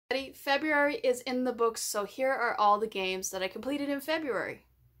February is in the books, so here are all the games that I completed in February.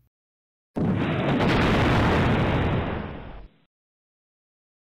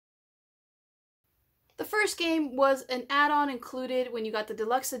 The first game was an add-on included when you got the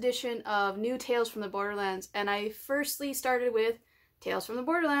deluxe edition of New Tales from the Borderlands, and I firstly started with Tales from the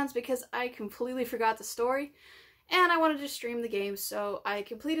Borderlands because I completely forgot the story, and I wanted to stream the game, so I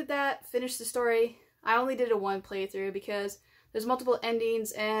completed that, finished the story. I only did a one playthrough because there's multiple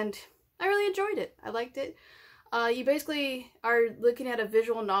endings, and I really enjoyed it. I liked it. You basically are looking at a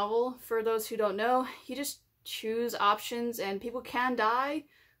visual novel. For those who don't know, you just choose options, and people can die.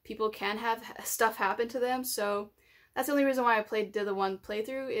 People can have stuff happen to them, so that's the only reason why I did the one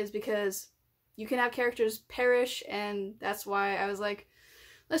playthrough, is because you can have characters perish, and that's why I was like,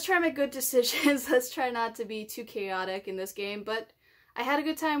 let's try to make good decisions. Let's try not to be too chaotic in this game, but I had a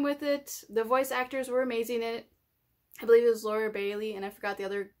good time with it. The voice actors were amazing in it. I believe it was Laura Bailey, and I forgot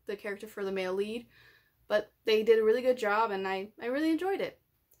the character for the male lead, but they did a really good job, and I really enjoyed it.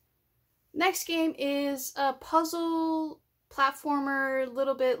 Next game is a puzzle platformer,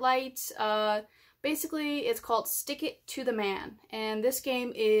 little bit light. Basically, it's called Stick It to the Man, and this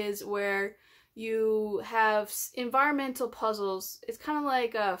game is where you have environmental puzzles. It's kind of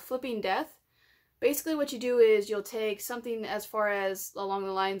like Flipping Death. Basically, what you do is you'll take something as far as along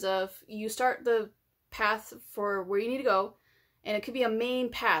the lines of, you start the path for where you need to go, and it could be a main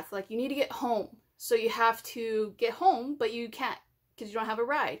path, like you need to get home, so you have to get home, but you can't because you don't have a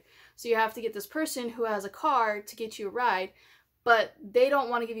ride. So you have to get this person who has a car to get you a ride, but they don't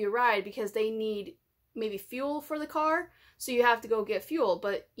want to give you a ride because they need maybe fuel for the car, so you have to go get fuel,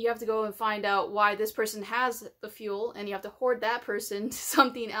 but you have to go and find out why this person has the fuel, and you have to hoard that person to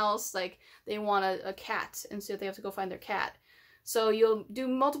something else, like they want a cat, and so they have to go find their cat. So you'll do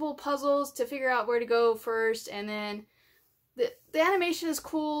multiple puzzles to figure out where to go first, and then the animation is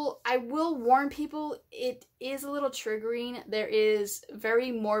cool. I will warn people, it is a little triggering. There is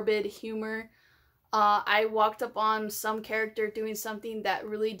very morbid humor. I walked up on some character doing something that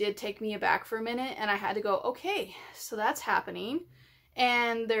really did take me aback for a minute, and I had to go, okay, so that's happening.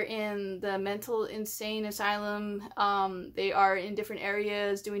 And they're in the mental insane asylum. They are in different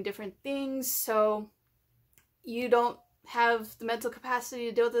areas doing different things, so you don't have the mental capacity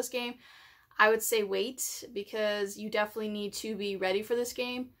to deal with this game. I would say wait, because you definitely need to be ready for this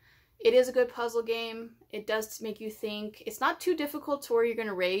game. It is a good puzzle game. It does make you think. It's not too difficult to where you're going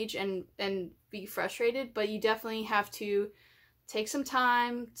to rage and be frustrated, but you definitely have to take some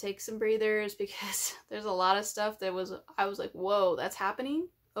time, take some breathers, because there's a lot of stuff that I was like, whoa, that's happening?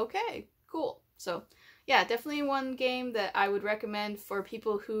 Okay, cool. So yeah, definitely one game that I would recommend for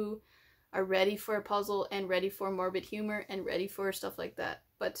people who are ready for a puzzle and ready for morbid humor and ready for stuff like that.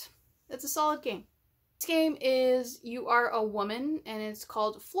 But it's a solid game. This game is, you are a woman, and it's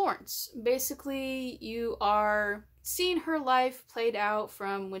called Florence. Basically, you are seeing her life played out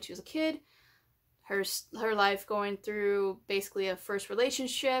from when she was a kid, her life going through basically a first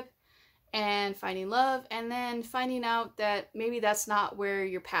relationship and finding love, and then finding out that maybe that's not where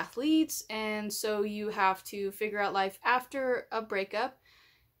your path leads, and so you have to figure out life after a breakup.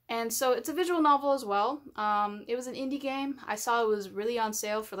 And so it's a visual novel as well. It was an indie game. I saw it was really on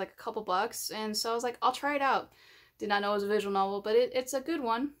sale for like a couple bucks, and so I was like, I'll try it out. Did not know it was a visual novel, but it's a good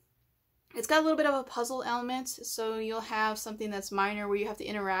one. It's got a little bit of a puzzle element, so you'll have something that's minor where you have to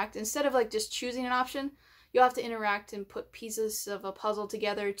interact. Instead of like just choosing an option, you'll have to interact and put pieces of a puzzle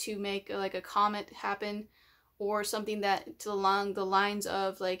together to make like a comet happen, or something that along the lines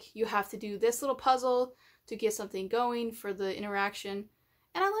of like, you have to do this little puzzle to get something going for the interaction.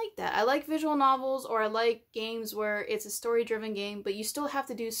 And I like that. I like visual novels, or I like games where it's a story-driven game, but you still have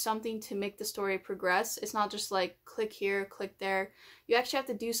to do something to make the story progress. It's not just like, click here, click there. You actually have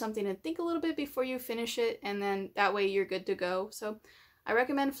to do something and think a little bit before you finish it, and then that way you're good to go. So I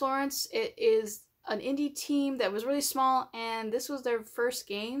recommend Florence. It is an indie team that was really small, and this was their first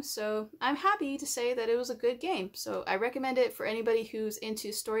game, so I'm happy to say that it was a good game. So I recommend it for anybody who's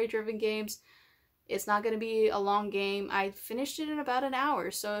into story-driven games. It's not going to be a long game. I finished it in about an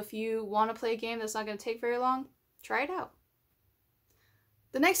hour, so if you want to play a game that's not going to take very long, try it out.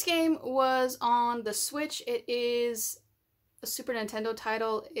 The next game was on the Switch. It is a Super Nintendo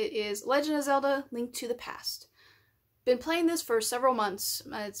title. It is Legend of Zelda: Link to the Past. Been playing this for several months.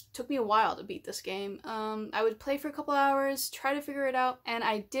 It took me a while to beat this game. I would play for a couple hours, try to figure it out, and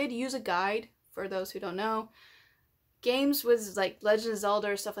I did use a guide, for those who don't know. Games with like Legend of Zelda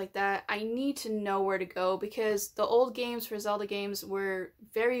or stuff like that, I need to know where to go, because the old games for Zelda games were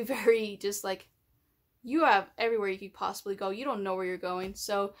very, very just like, you have everywhere you could possibly go. You don't know where you're going.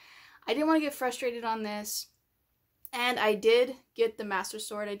 So I didn't want to get frustrated on this. And I did get the Master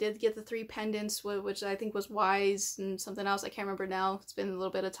Sword. I did get the 3 pendants, which I think was wise and something else. I can't remember now. It's been a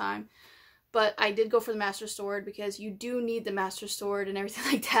little bit of time. But I did go for the Master Sword because you do need the Master Sword and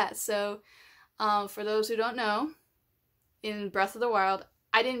everything like that. So, for those who don't know, in Breath of the Wild,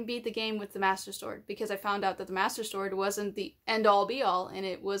 I didn't beat the game with the Master Sword because I found out that the Master Sword wasn't the end-all be-all and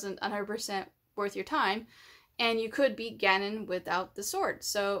it wasn't 100% worth your time. And you could beat Ganon without the sword.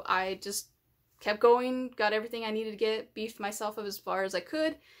 So I just kept going, got everything I needed to get, beefed myself up as far as I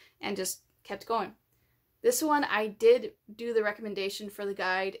could, and just kept going. This one, I did do the recommendation for the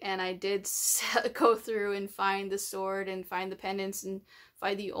guide, and I did go through and find the sword, and find the pendants, and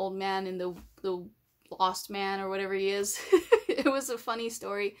find the old man, and the lost man, or whatever he is. It was a funny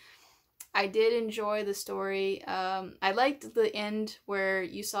story. I did enjoy the story. I liked the end where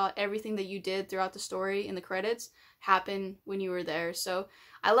you saw everything that you did throughout the story in the credits happen when you were there. So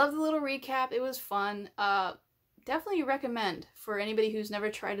I love the little recap. It was fun. Definitely recommend for anybody who's never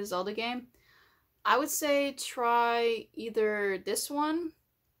tried a Zelda game. I would say try either this one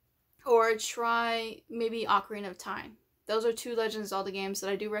or try maybe Ocarina of Time. Those are 2 Legend of Zelda games that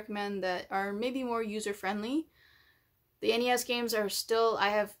I do recommend that are maybe more user-friendly. The NES games are still,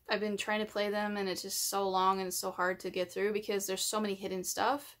 I've been trying to play them, and it's just so long and it's so hard to get through because there's so many hidden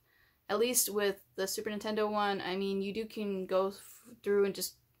stuff. At least with the Super Nintendo one, I mean, you can go through and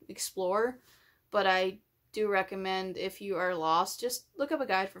just explore, but I do recommend if you are lost, just look up a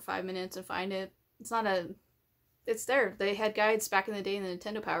guide for 5 minutes and find it. It's there. They had guides back in the day in the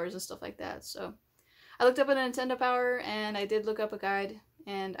Nintendo Powers and stuff like that, so I looked up a Nintendo Power, and I did look up a guide,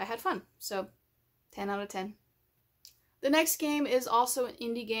 and I had fun, so 10 out of 10. The next game is also an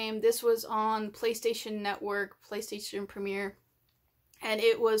indie game. This was on PlayStation Network, PlayStation Premiere, and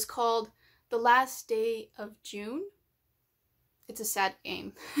it was called The Last Day of June. It's a sad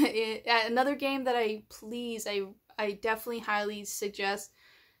game. Another game that I definitely highly suggest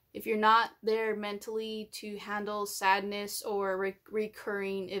if you're not there mentally to handle sadness or a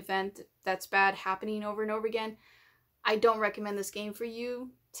recurring event that's bad happening over and over again. I don't recommend this game for you.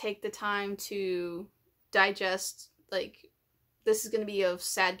 Take the time to digest. Like, this is going to be a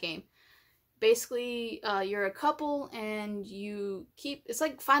sad game. Basically, you're a couple and it's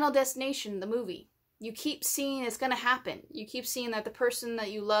like Final Destination, the movie. You keep seeing it's going to happen. You keep seeing that the person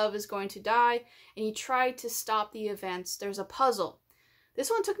that you love is going to die, and you try to stop the events. There's a puzzle. This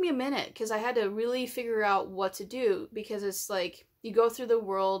one took me a minute because I had to really figure out what to do, because it's like you go through the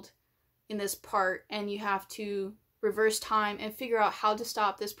world in this part and you have to reverse time and figure out how to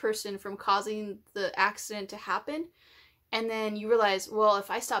stop this person from causing the accident to happen. And then you realize, well,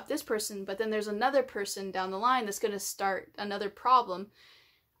 if I stop this person, but then there's another person down the line that's going to start another problem,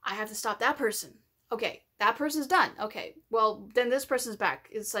 I have to stop that person. Okay, that person's done. Okay, well, then this person's back.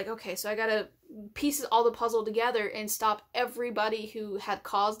 It's like, okay, so I gotta piece all the puzzle together and stop everybody who had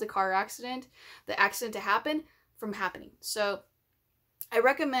caused the car accident, the accident to happen, from happening. So I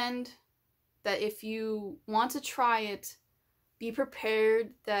recommend that if you want to try it, be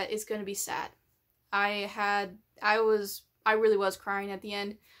prepared that it's going to be sad. I really was crying at the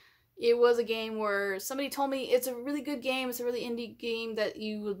end. It was a game where somebody told me it's a really good game, it's a really indie game that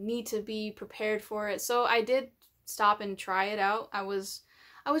you would need to be prepared for it. So I did stop and try it out. I was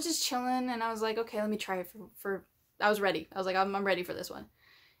just chilling, and I was like, okay, let me try it I was ready. I was like, I'm ready for this one.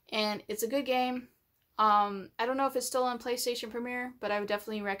 And it's a good game. I don't know if it's still on PlayStation Premiere, but I would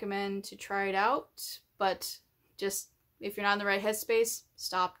definitely recommend to try it out. But just, if you're not in the right headspace,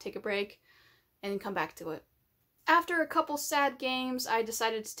 stop, take a break, and then come back to it. After a couple sad games, I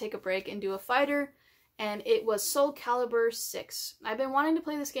decided to take a break and do a fighter, and it was Soul Calibur 6. I've been wanting to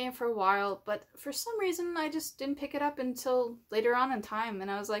play this game for a while, but for some reason I just didn't pick it up until later on in time, and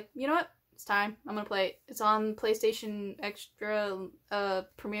I was like, you know what? It's time. I'm gonna play it. It's on PlayStation Extra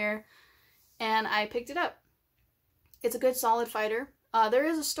Premiere, and I picked it up. It's a good, solid fighter. There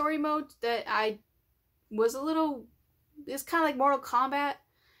is a story mode that it's kind of like Mortal Kombat,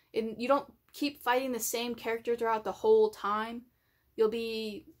 and you don't keep fighting the same character throughout the whole time. You'll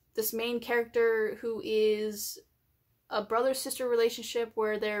be this main character who is a brother-sister relationship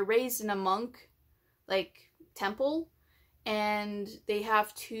where they're raised in a monk, like, temple, and they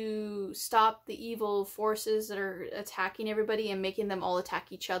have to stop the evil forces that are attacking everybody and making them all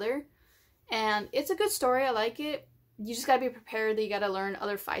attack each other. And it's a good story, I like it. You just gotta be prepared that you gotta learn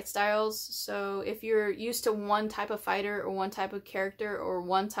other fight styles. So if you're used to one type of fighter or one type of character or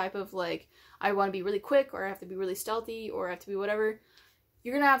one type of, like, I want to be really quick, or I have to be really stealthy, or I have to be whatever,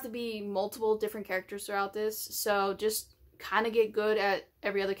 you're gonna have to be multiple different characters throughout this. So just kind of get good at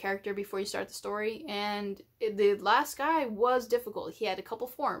every other character before you start the story, and the last guy was difficult. He had a couple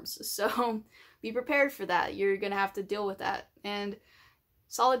forms, so be prepared for that. You're gonna have to deal with that. And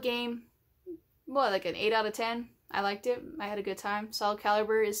solid game. Well, like an 8 out of 10. I liked it. I had a good time. Soul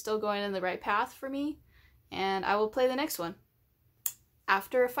Calibur is still going in the right path for me, and I will play the next one.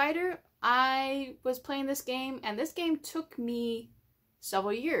 After a Fighter, I was playing this game, and this game took me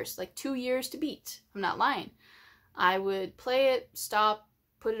several years, like 2 years to beat. I'm not lying. I would play it, stop,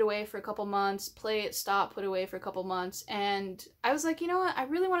 put it away for a couple months, play it, stop, put it away for a couple months, and I was like, you know what? I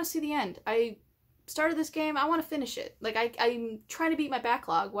really want to see the end. I started this game, I want to finish it. Like, I'm trying to beat my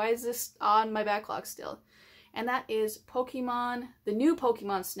backlog. Why is this on my backlog still? And that is Pokemon, the new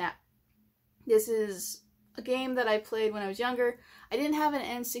Pokemon Snap. This is a game that I played when I was younger. I didn't have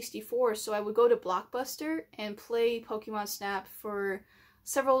an N64, so I would go to Blockbuster and play Pokemon Snap for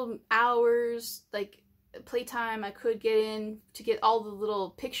several hours, like playtime. I could get in to get all the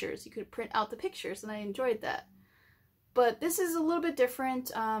little pictures. You could print out the pictures, and I enjoyed that. But this is a little bit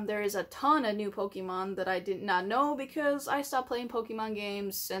different. There is a ton of new Pokemon that I did not know because I stopped playing Pokemon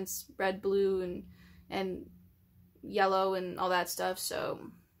games since Red, Blue, and Yellow and all that stuff. So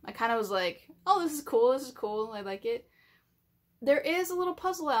I kind of was like, oh, this is cool, I like it. There is a little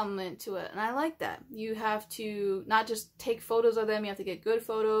puzzle element to it, and I like that. You have to not just take photos of them, you have to get good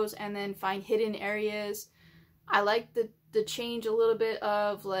photos and then find hidden areas. I like the change a little bit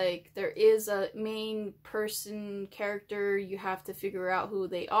of, like, there is a main person character, you have to figure out who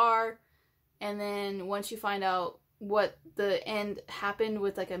they are, and then once you find out what the end happened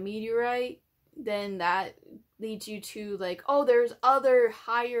with, like, a meteorite, then that leads you to, like, oh, there's other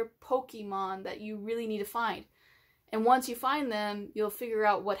higher Pokemon that you really need to find. And once you find them, you'll figure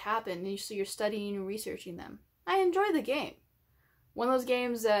out what happened, and so you're studying and researching them. I enjoy the game. One of those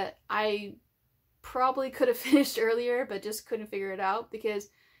games that I probably could have finished earlier, but just couldn't figure it out, because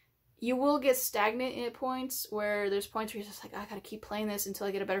you will get stagnant at points where there's points where you're just like, I gotta keep playing this until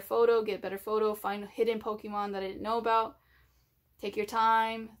I get a better photo, find hidden Pokemon that I didn't know about. Take your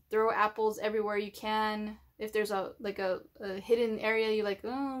time, throw apples everywhere you can. If there's a hidden area, you're like,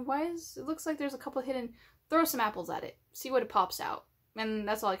 oh, it looks like there's a couple hidden, throw some apples at it, see what it pops out. And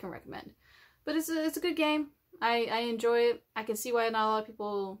that's all I can recommend. But it's a good game. I enjoy it. I can see why not a lot of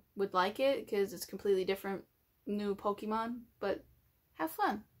people would like it, because it's completely different new Pokemon, but have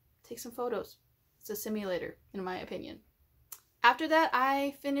fun. Take some photos. It's a simulator, in my opinion. After that,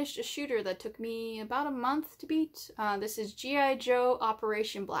 I finished a shooter that took me about a month to beat. This is G.I. Joe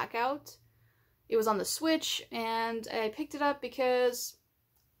Operation Blackout. It was on the Switch, and I picked it up because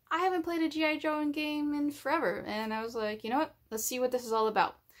I haven't played a G.I. Joe game in forever, and I was like, you know what? Let's see what this is all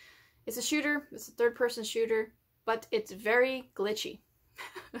about. It's a shooter. It's a third-person shooter, but it's very glitchy.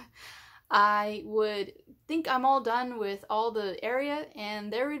 I would think I'm all done with all the area,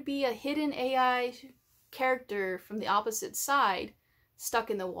 and there would be a hidden AI character from the opposite side stuck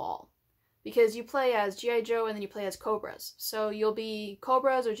in the wall. Because you play as G.I. Joe and then you play as Cobras. So you'll be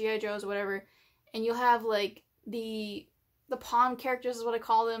Cobras or G.I. Joes or whatever, and you'll have, like, the pawn characters is what I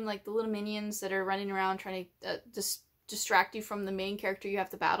call them, like the little minions that are running around trying to distract you from the main character you have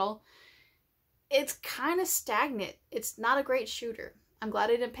to battle. It's kind of stagnant. It's not a great shooter. I'm glad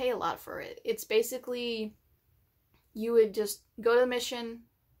I didn't pay a lot for it. It's basically, you would just go to the mission,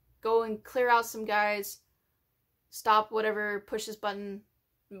 go and clear out some guys, stop whatever, push this button,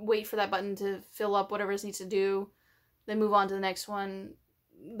 wait for that button to fill up whatever it needs to do, then move on to the next one.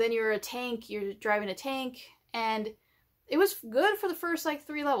 Then you're a tank, you're driving a tank, and it was good for the first, like,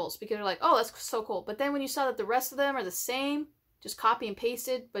 3 levels, because you're like, oh, that's so cool. But then when you saw that the rest of them are the same, just copy and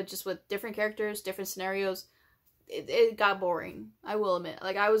pasted, but just with different characters, different scenarios, it got boring, I will admit.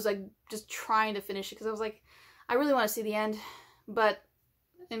 Like, I was, like, just trying to finish it, because I was like, I really want to see the end, but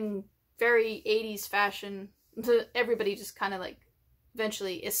in very 80s fashion, everybody just kind of, like,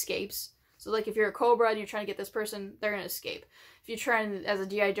 eventually escapes. So, like, if you're a Cobra and you're trying to get this person, they're going to escape. If you're trying as a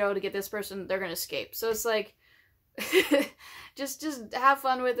G.I. Joe to get this person, they're going to escape. So it's like, just have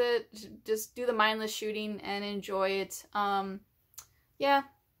fun with it. Just do the mindless shooting and enjoy it. Yeah,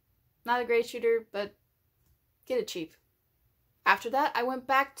 not a great shooter, but get it cheap. After that, I went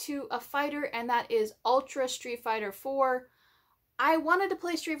back to a fighter, and that is Ultra Street Fighter 4. I wanted to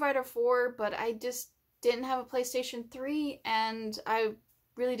play Street Fighter 4, but I just didn't have a PlayStation 3, and I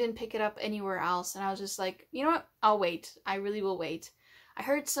really didn't pick it up anywhere else, and I was just like, you know what, I'll wait. I really will wait. I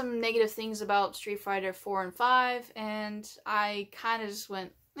heard some negative things about Street Fighter 4 and 5, and I kind of just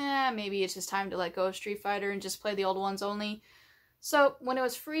went, maybe it's just time to let go of Street Fighter and just play the old ones only. So when it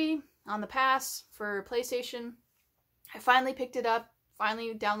was free on the Pass for PlayStation, I finally picked it up,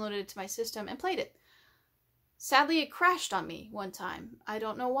 finally downloaded it to my system, and played it. Sadly, it crashed on me one time. I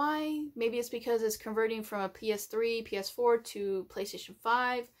don't know why. Maybe it's because it's converting from a PS3, PS4 to PlayStation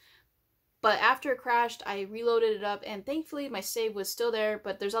 5. But after it crashed, I reloaded it up, and thankfully my save was still there.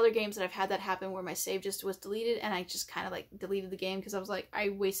 But there's other games that I've had that happen where my save just was deleted, and I just kind of like deleted the game because I was like, I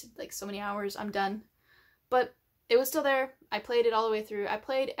wasted like so many hours, I'm done. But it was still there. I played it all the way through. I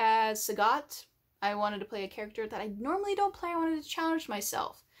played as Sagat. I wanted to play a character that I normally don't play. I wanted to challenge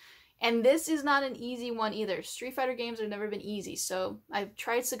myself. And this is not an easy one either. Street Fighter games have never been easy, so I've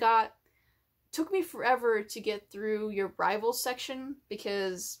tried Sagat. Took me forever to get through your rivals section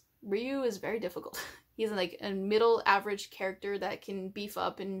because Ryu is very difficult. He's like a middle average character that can beef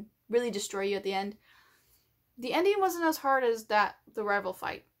up and really destroy you at the end. The ending wasn't as hard as the rival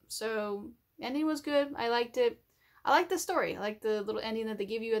fight, so the ending was good. I liked it. I like the story. I like the little ending that they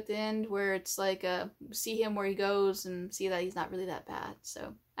give you at the end where it's like, see him where he goes and see that he's not really that bad.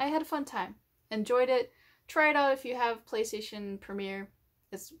 So I had a fun time. Enjoyed it. Try it out if you have PlayStation Premiere.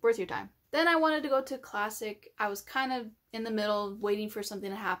 It's worth your time. Then I wanted to go to Classic. I was kind of in the middle waiting for something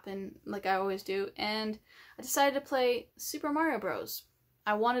to happen like I always do. And I decided to play Super Mario Bros.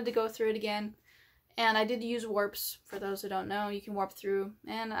 I wanted to go through it again. And I did use warps. For those who don't know, you can warp through.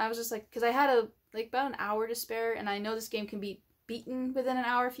 And I was just like, because I had about an hour to spare, and I know this game can be beaten within an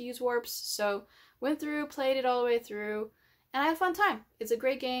hour if you use warps. So went through, played it all the way through, and I had a fun time. It's a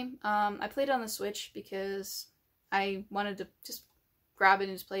great game. I played it on the Switch because I wanted to just grab it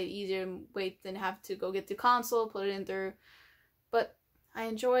and just play it easier and wait than have to go get the console, put it in through. But I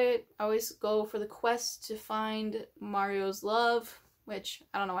enjoy it. I always go for the quest to find Mario's love, which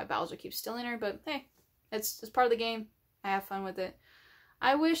I don't know why Bowser keeps stealing her, but hey, it's part of the game. I have fun with it.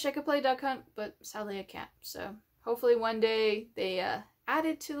 I wish I could play Duck Hunt, but sadly I can't. So hopefully one day they add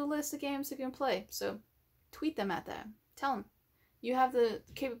it to the list of games you can play. So tweet them at that. Tell them you have the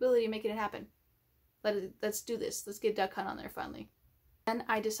capability of making it happen. Let's do this. Let's get Duck Hunt on there finally. Then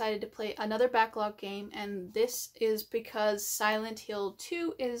I decided to play another backlog game, and this is because Silent Hill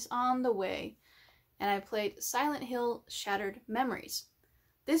 2 is on the way. And I played Silent Hill Shattered Memories.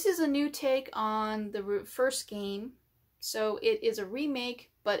 This is a new take on the first game. So it is a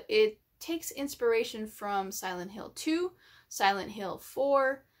remake, but it takes inspiration from Silent Hill 2, Silent Hill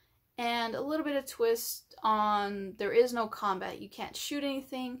 4, and a little bit of twist on there is no combat. You can't shoot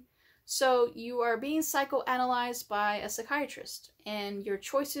anything. So you are being psychoanalyzed by a psychiatrist, and your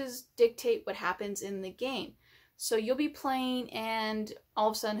choices dictate what happens in the game. So you'll be playing, and all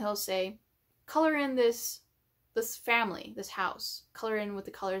of a sudden he'll say, color in this family, this house. Color in with the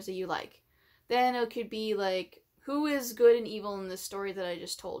colors that you like. Then it could be like, who is good and evil in this story that I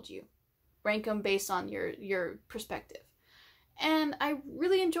just told you? Rank them based on your perspective. And I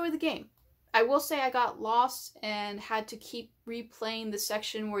really enjoyed the game. I will say I got lost and had to keep replaying the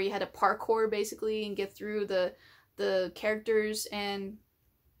section where you had to parkour basically and get through the characters. And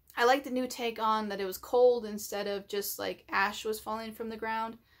I like the new take on that it was cold instead of just like ash was falling from the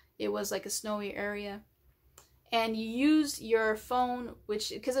ground. It was like a snowy area. And you use your phone,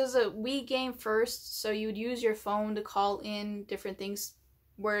 because it was a Wii game first, so you would use your phone to call in different things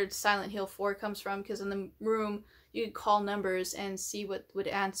where Silent Hill 4 comes from, because in the room you could call numbers and see what would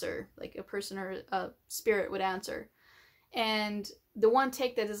answer, like a person or a spirit would answer. And the one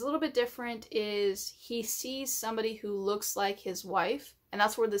take that is a little bit different is he sees somebody who looks like his wife, and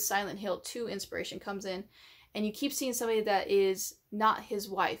that's where the Silent Hill 2 inspiration comes in. And you keep seeing somebody that is not his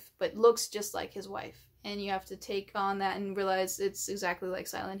wife, but looks just like his wife. And you have to take on that and realize it's exactly like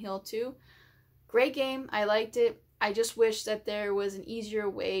Silent Hill 2. Great game. I liked it. I just wish that there was an easier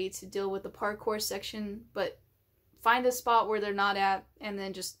way to deal with the parkour section, but find a spot where they're not at and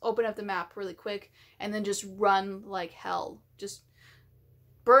then just open up the map really quick and then just run like hell. Just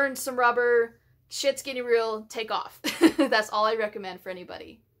burn some rubber, shit's getting real, take off. That's all I recommend for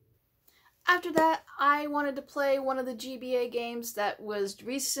anybody. After that, I wanted to play one of the GBA games that was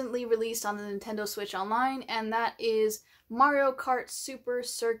recently released on the Nintendo Switch Online, and that is Mario Kart Super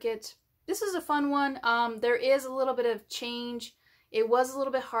Circuit. This is a fun one. There is a little bit of change. It was a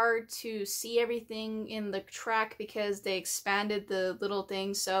little bit hard to see everything in the track because they expanded the little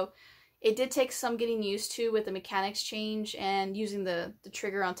things, so it did take some getting used to with the mechanics change and using the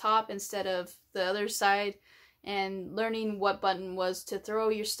trigger on top instead of the other side, and learning what button was to throw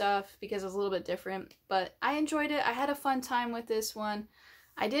your stuff because it was a little bit different. But I enjoyed it. I had a fun time with this one.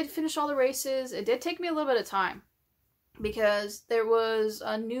 I did finish all the races. It did take me a little bit of time because there was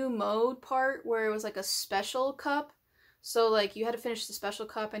a new mode part where it was like a special cup. So like you had to finish the special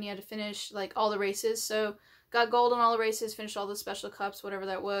cup and you had to finish like all the races. So got gold on all the races, finished all the special cups, whatever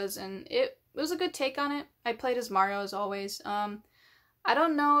that was, and it was a good take on it. I played as Mario as always. I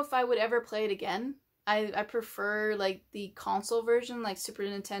don't know if I would ever play it again. I prefer like the console version, like Super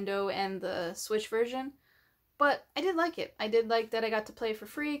Nintendo and the Switch version. But I did like it. I did like that I got to play for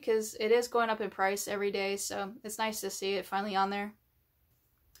free because it is going up in price every day, so it's nice to see it finally on there.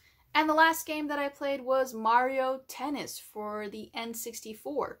 And the last game that I played was Mario Tennis for the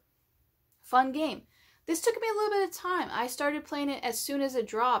N64. Fun game. This took me a little bit of time. I started playing it as soon as it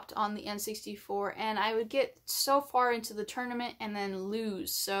dropped on the N64, and I would get so far into the tournament and then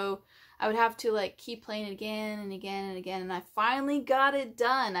lose. So I would have to like keep playing it again and again and again, and I finally got it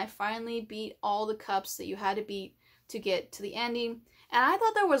done. I finally beat all the cups that you had to beat to get to the ending, and I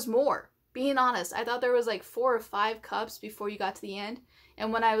thought there was more. Being honest, I thought there was like 4 or 5 cups before you got to the end,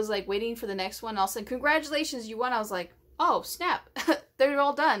 and when I was like waiting for the next one, all of a sudden, congratulations, you won. I was like, oh snap, they're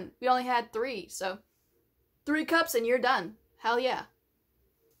all done. We only had 3, so 3 cups and you're done. Hell yeah.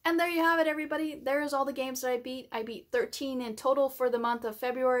 And there you have it, everybody. There's all the games that I beat. I beat 13 in total for the month of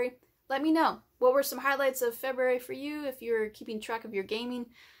February. Let me know, what were some highlights of February for you if you're keeping track of your gaming?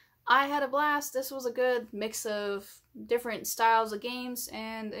 I had a blast. This was a good mix of different styles of games,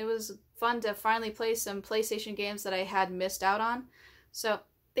 and it was fun to finally play some PlayStation games that I had missed out on. So,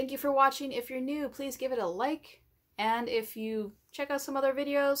 thank you for watching. If you're new, please give it a like, and if you check out some other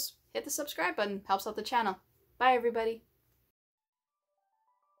videos, hit the subscribe button. Helps out the channel. Bye, everybody.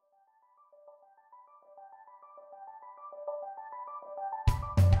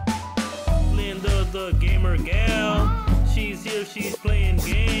 Linda the gamer gal, she's here, she's playing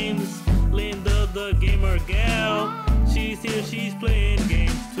games. Linda the gamer gal, she's here, she's playing